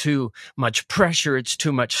 it's too much pressure, it's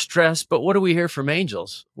too much stress. But what do we hear from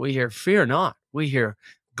angels? We hear, fear not. We hear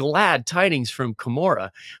glad tidings from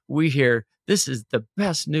Cumorah. We hear, this is the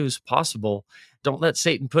best news possible. Don't let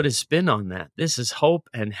Satan put his spin on that. This is hope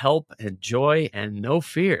and help and joy and no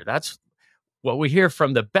fear. That's what we hear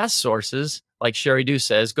from the best sources. Like Sherry Dew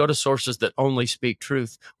says, go to sources that only speak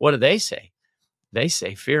truth. What do they say? They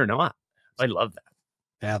say, fear not. I love that.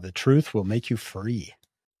 Yeah, the truth will make you free.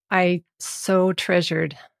 I so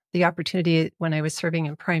treasured the opportunity when I was serving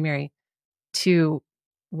in primary to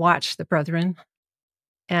watch the brethren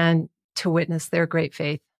and to witness their great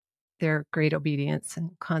faith, their great obedience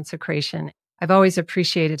and consecration. I've always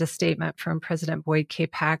appreciated a statement from President Boyd K.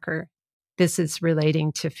 Packer. This is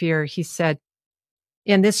relating to fear. He said,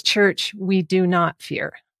 in this church, we do not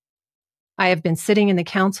fear. I have been sitting in the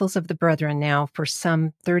councils of the brethren now for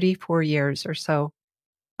some 34 years or so.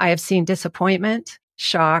 I have seen disappointment,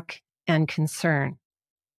 shock, and concern.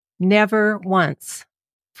 Never once,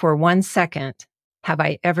 for 1 second, have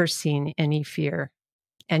I ever seen any fear,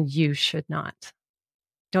 and you should not.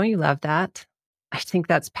 Don't you love that? I think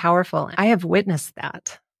that's powerful. I have witnessed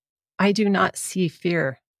that. I do not see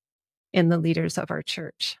fear in the leaders of our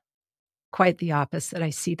church. Quite the opposite. I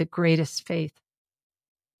see the greatest faith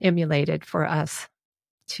emulated for us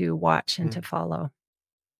to watch and to follow.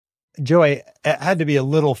 Joy, it had to be a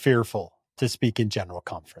little fearful to speak in general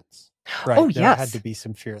conference, right? Oh, There yes. had to be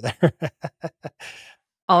some fear there.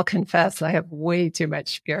 I'll confess, I have way too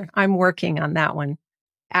much fear. I'm working on that one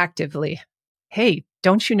actively. Hey,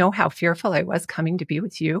 don't you know how fearful I was coming to be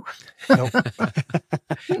with you? Nope.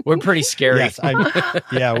 We're pretty scary. Yes,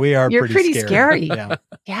 yeah, we are. You're pretty scary. Yeah.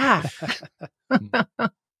 Yeah.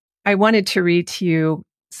 I wanted to read to you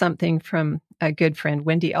something from a good friend,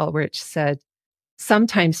 Wendy Elrich said,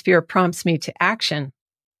 sometimes fear prompts me to action,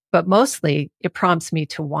 but mostly it prompts me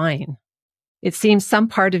to whine. It seems some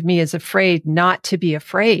part of me is afraid not to be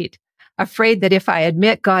afraid that if I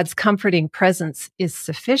admit God's comforting presence is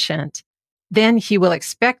sufficient, then he will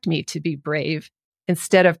expect me to be brave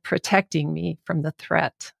instead of protecting me from the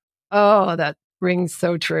threat. Oh, that rings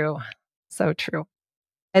so true. So true.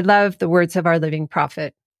 I love the words of our living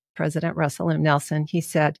prophet, President Russell M. Nelson. He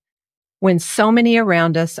said, when so many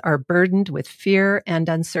around us are burdened with fear and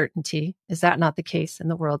uncertainty, is that not the case in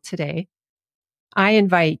the world today? I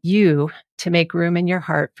invite you to make room in your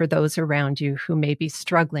heart for those around you who may be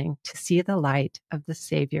struggling to see the light of the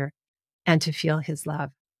Savior and to feel his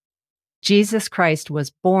love. Jesus Christ was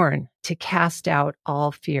born to cast out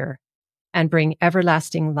all fear and bring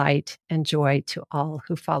everlasting light and joy to all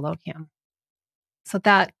who follow him. So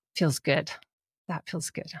that feels good. That feels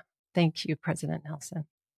good. Thank you, President Nelson.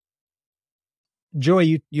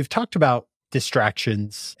 Joy, you've talked about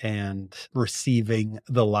distractions and receiving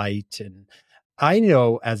the light. And I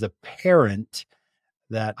know as a parent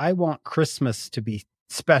that I want Christmas to be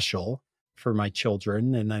special for my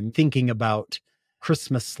children. And I'm thinking about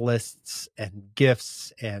Christmas lists and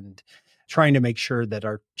gifts and trying to make sure that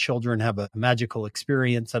our children have a magical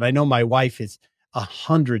experience. And I know my wife is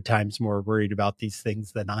 100 times more worried about these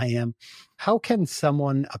things than I am. How can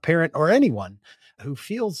someone, a parent or anyone who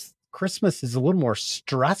feels Christmas is a little more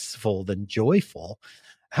stressful than joyful,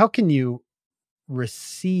 how can you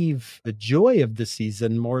receive the joy of the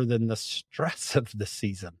season more than the stress of the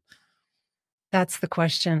season? That's the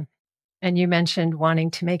question. And you mentioned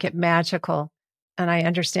wanting to make it magical. And I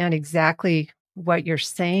understand exactly what you're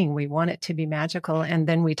saying. We want it to be magical. And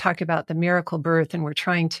then we talk about the miracle birth, and we're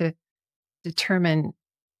trying to determine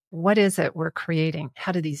what is it we're creating?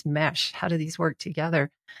 How do these mesh? How do these work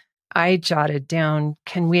together? I jotted down,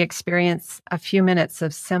 can we experience a few minutes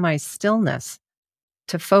of semi-stillness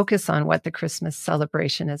to focus on what the Christmas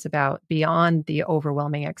celebration is about beyond the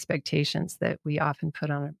overwhelming expectations that we often put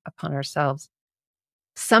upon ourselves?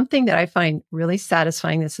 Something that I find really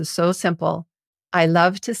satisfying, this is so simple. I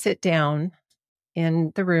love to sit down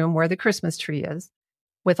in the room where the Christmas tree is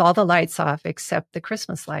with all the lights off except the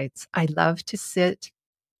Christmas lights. I love to sit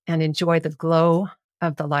and enjoy the glow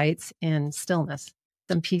of the lights in stillness,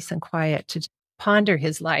 some peace and quiet, to ponder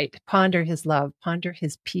his light, ponder his love, ponder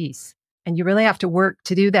his peace. And you really have to work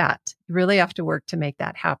to do that. You really have to work to make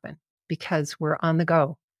that happen because we're on the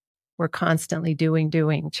go. We're constantly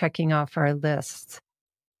doing, checking off our lists.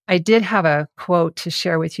 I did have a quote to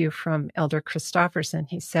share with you from Elder Christofferson.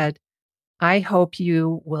 He said, I hope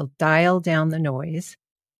you will dial down the noise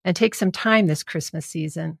and take some time this Christmas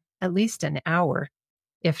season, at least an hour,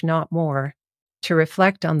 if not more, to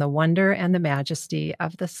reflect on the wonder and the majesty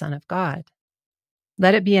of the Son of God.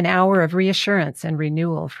 Let it be an hour of reassurance and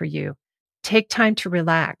renewal for you. Take time to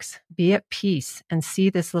relax, be at peace, and see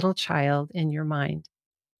this little child in your mind.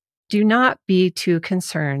 Do not be too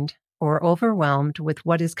concerned or overwhelmed with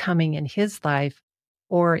what is coming in his life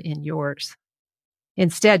or in yours.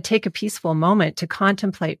 Instead, take a peaceful moment to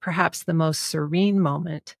contemplate perhaps the most serene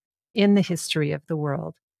moment in the history of the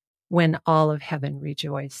world, when all of heaven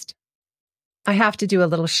rejoiced. I have to do a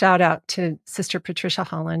little shout out to Sister Patricia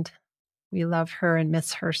Holland. We love her and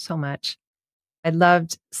miss her so much. I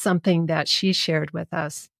loved something that she shared with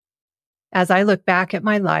us. As I look back at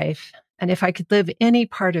my life, and if I could live any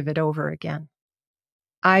part of it over again,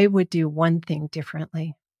 I would do one thing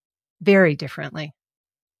differently, very differently.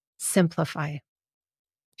 Simplify.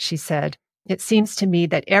 She said, it seems to me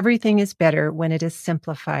that everything is better when it is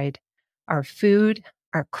simplified. Our food,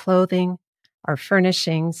 our clothing, our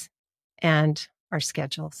furnishings, and our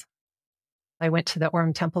schedules. I went to the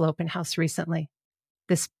Orem Temple Open House recently.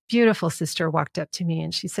 This beautiful sister walked up to me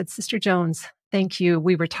and she said, Sister Jones, thank you.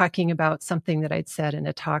 We were talking about something that I'd said in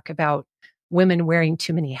a talk about women wearing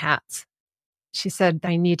too many hats. She said,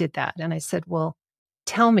 I needed that. And I said, well,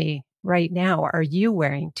 tell me right now, are you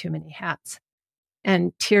wearing too many hats?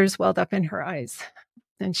 And tears welled up in her eyes.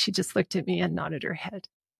 And she just looked at me and nodded her head.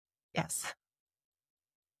 Yes.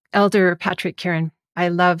 Elder Patrick Kieran, I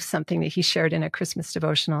love something that he shared in a Christmas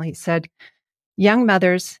devotional. He said, young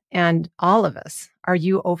mothers and all of us, are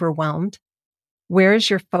you overwhelmed? Where is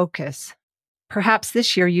your focus? Perhaps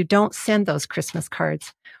this year you don't send those Christmas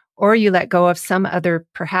cards, or you let go of some other,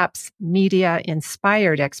 perhaps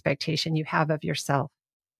media-inspired expectation you have of yourself.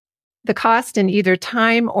 The cost in either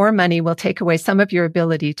time or money will take away some of your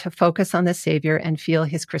ability to focus on the Savior and feel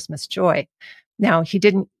his Christmas joy. Now, he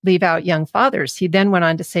didn't leave out young fathers. He then went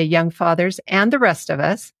on to say, young fathers and the rest of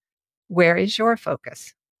us, where is your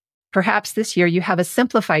focus? Perhaps this year you have a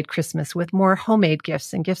simplified Christmas with more homemade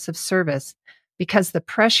gifts and gifts of service because the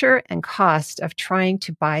pressure and cost of trying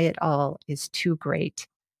to buy it all is too great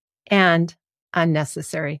and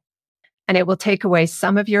unnecessary. And it will take away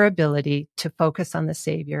some of your ability to focus on the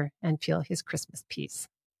Savior and feel his Christmas peace.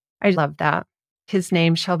 I love that. His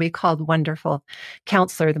name shall be called Wonderful,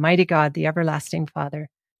 Counselor, the Mighty God, the Everlasting Father,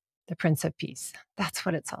 the Prince of Peace. That's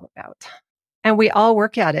what it's all about. And we all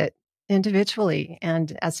work at it individually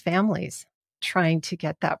and as families, trying to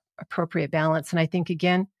get that appropriate balance. And I think,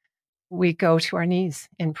 again, we go to our knees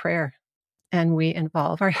in prayer and we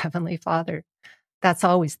involve our Heavenly Father. That's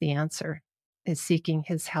always the answer, is seeking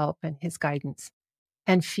his help and his guidance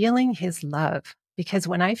and feeling his love. Because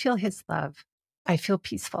when I feel his love, I feel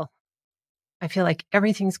peaceful. I feel like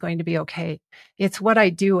everything's going to be okay. It's what I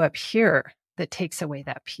do up here that takes away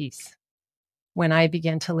that peace. When I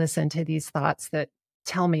begin to listen to these thoughts that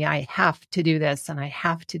tell me I have to do this and I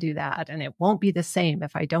have to do that, and it won't be the same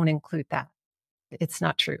if I don't include that. It's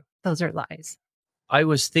not true. Those are lies. I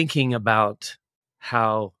was thinking about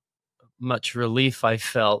how much relief I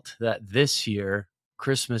felt that this year,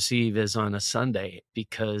 Christmas Eve is on a Sunday,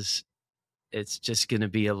 because it's just going to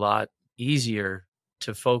be a lot easier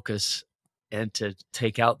to focus and to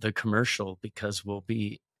take out the commercial, because we'll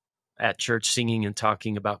be at church singing and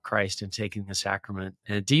talking about Christ and taking the sacrament.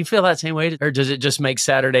 And do you feel that same way? Or does it just make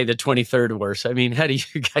Saturday the 23rd worse? I mean, how do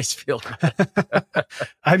you guys feel?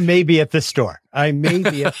 I may be at the store. on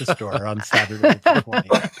Saturday the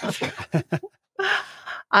 20th.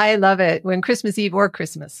 I love it when Christmas Eve or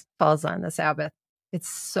Christmas falls on the Sabbath. It's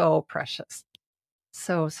so precious.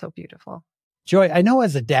 So, so beautiful. Joy, I know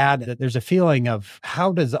as a dad that there's a feeling of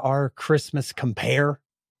how does our Christmas compare?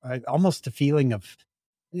 Almost a feeling of,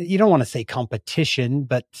 you don't want to say competition,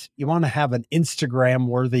 but you want to have an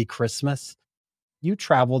Instagram-worthy Christmas. You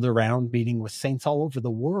traveled around meeting with saints all over the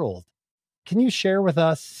world. Can you share with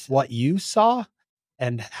us what you saw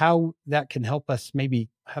and how that can help us maybe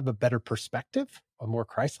have a better perspective, a more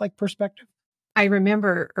Christ-like perspective? I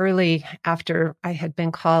remember early after I had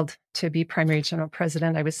been called to be primary general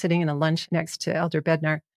president, I was sitting in a lunch next to Elder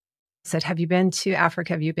Bednar. He said, have you been to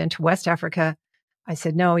Africa? Have you been to West Africa? I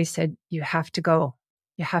said, no. He said, you have to go.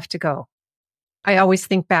 You have to go. I always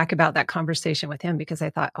think back about that conversation with him because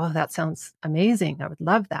I thought, oh, that sounds amazing. I would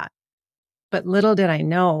love that. But little did I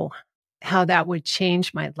know how that would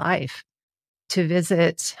change my life to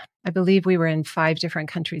visit. I believe we were in 5 different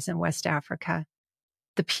countries in West Africa.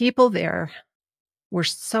 The people there were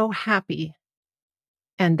so happy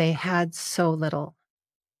and they had so little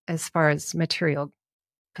as far as material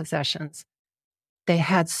possessions. They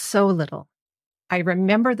had so little. I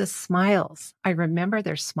remember the smiles. I remember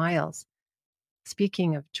their smiles.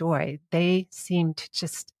 Speaking of joy, they seemed to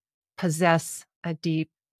just possess a deep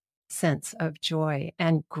sense of joy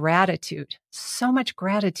and gratitude, so much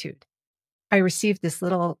gratitude. I received this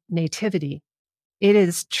little nativity. It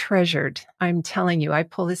is treasured. I'm telling you, I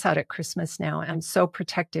pull this out at Christmas now. I'm so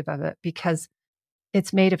protective of it because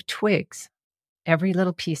it's made of twigs. Every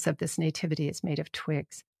little piece of this nativity is made of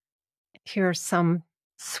twigs. Here, some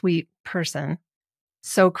sweet person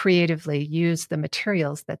so creatively used the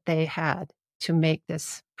materials that they had to make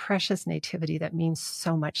this precious nativity that means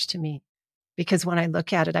so much to me. Because when I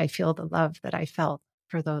look at it, I feel the love that I felt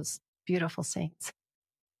for those beautiful saints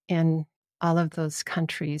in all of those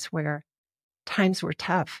countries where times were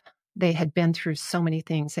tough. They had been through so many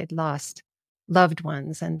things. They'd lost loved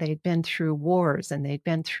ones and they'd been through wars and they'd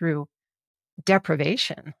been through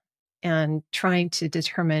deprivation and trying to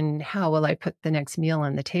determine how will I put the next meal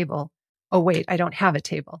on the table. Oh, wait, I don't have a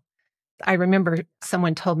table. I remember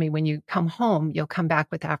someone told me when you come home, you'll come back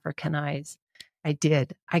with African eyes. I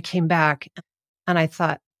did. I came back and I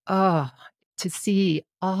thought, oh, to see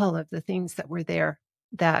all of the things that were there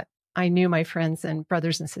that I knew my friends and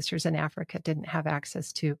brothers and sisters in Africa didn't have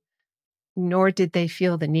access to, nor did they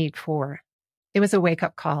feel the need for. It was a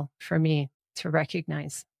wake-up call for me to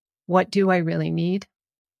recognize, what do I really need?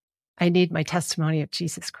 I need my testimony of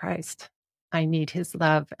Jesus Christ. I need his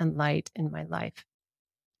love and light in my life.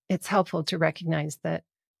 It's helpful to recognize that,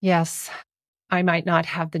 yes, I might not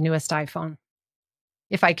have the newest iPhone.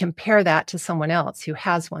 If I compare that to someone else who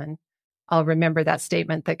has one, I'll remember that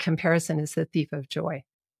statement that comparison is the thief of joy.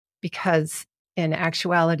 Because in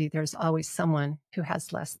actuality, there's always someone who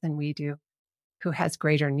has less than we do, who has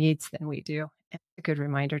greater needs than we do. It's a good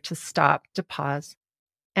reminder to stop, to pause,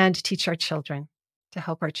 and to teach our children, to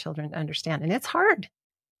help our children to understand. And it's hard.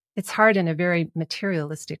 It's hard in a very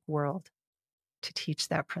materialistic world to teach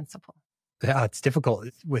that principle. Yeah, it's difficult.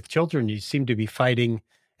 With children, you seem to be fighting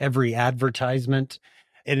every advertisement,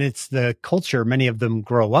 and it's the culture many of them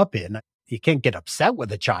grow up in. You can't get upset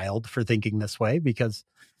with a child for thinking this way because,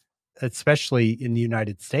 especially in the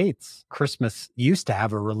United States, Christmas used to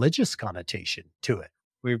have a religious connotation to it.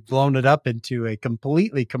 We've blown it up into a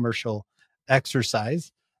completely commercial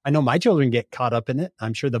exercise. I know my children get caught up in it.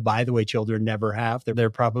 I'm sure the Bytheway children never have. They're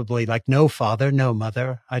probably like, no, father, no,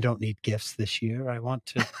 mother. I don't need gifts this year. I want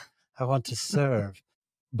to serve.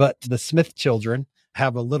 But the Smith children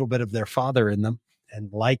have a little bit of their father in them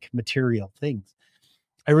and like material things.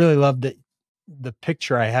 I really love the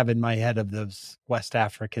picture I have in my head of those West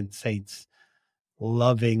African saints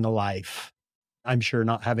loving life. I'm sure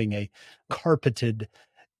not having a carpeted,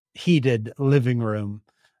 heated living room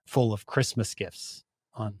full of Christmas gifts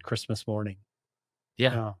on Christmas morning.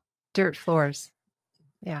 Yeah. Dirt floors.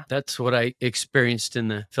 Yeah. That's what I experienced in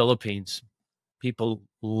the Philippines. People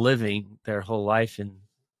living their whole life in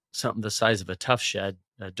something the size of a tough shed,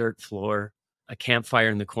 a dirt floor, a campfire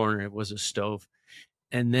in the corner. It was a stove.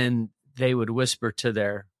 And then they would whisper to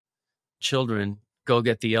their children, go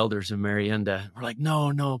get the elders of Merienda. We're like,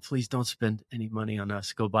 no, please don't spend any money on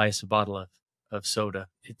us. Go buy us a bottle of soda.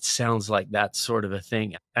 It sounds like that sort of a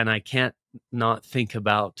thing. And I can't not think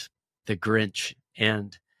about the Grinch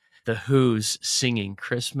and the Who's singing,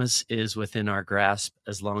 Christmas is within our grasp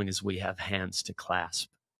as long as we have hands to clasp.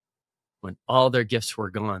 When all their gifts were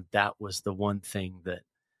gone, that was the one thing that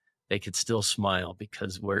they could still smile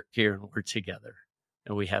because we're here and we're together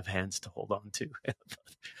and we have hands to hold on to.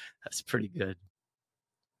 That's pretty good.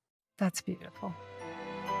 That's beautiful.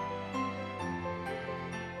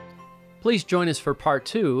 Please join us for part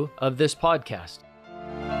 2 of this podcast.